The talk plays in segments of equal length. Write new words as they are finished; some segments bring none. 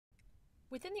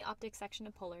Within the optics section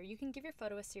of Polarr, you can give your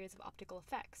photo a series of optical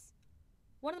effects.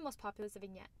 One of the most popular is a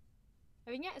vignette.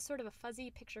 A vignette is sort of a fuzzy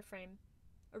picture frame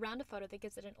around a photo that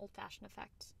gives it an old-fashioned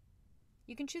effect.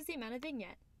 You can choose the amount of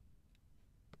vignette,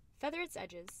 feather its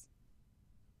edges,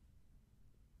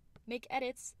 make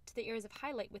edits to the areas of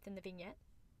highlight within the vignette,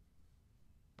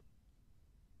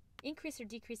 increase or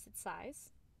decrease its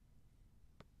size,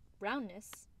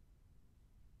 roundness,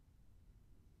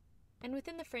 and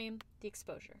within the frame, the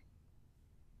exposure.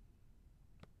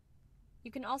 You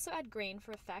can also add grain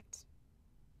for effect,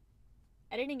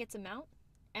 editing its amount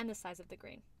and the size of the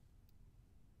grain.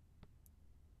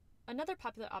 Another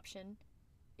popular option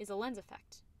is a lens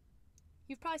effect.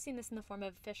 You've probably seen this in the form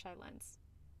of a fisheye lens.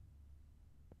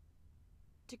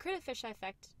 To create a fisheye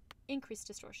effect, increase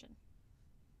distortion.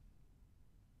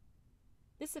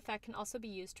 This effect can also be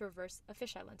used to reverse a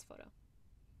fisheye lens photo.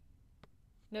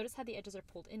 Notice how the edges are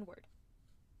pulled inward.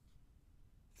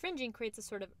 Fringing creates a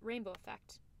sort of rainbow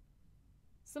effect,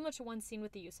 similar to one seen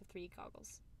with the use of 3D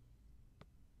goggles.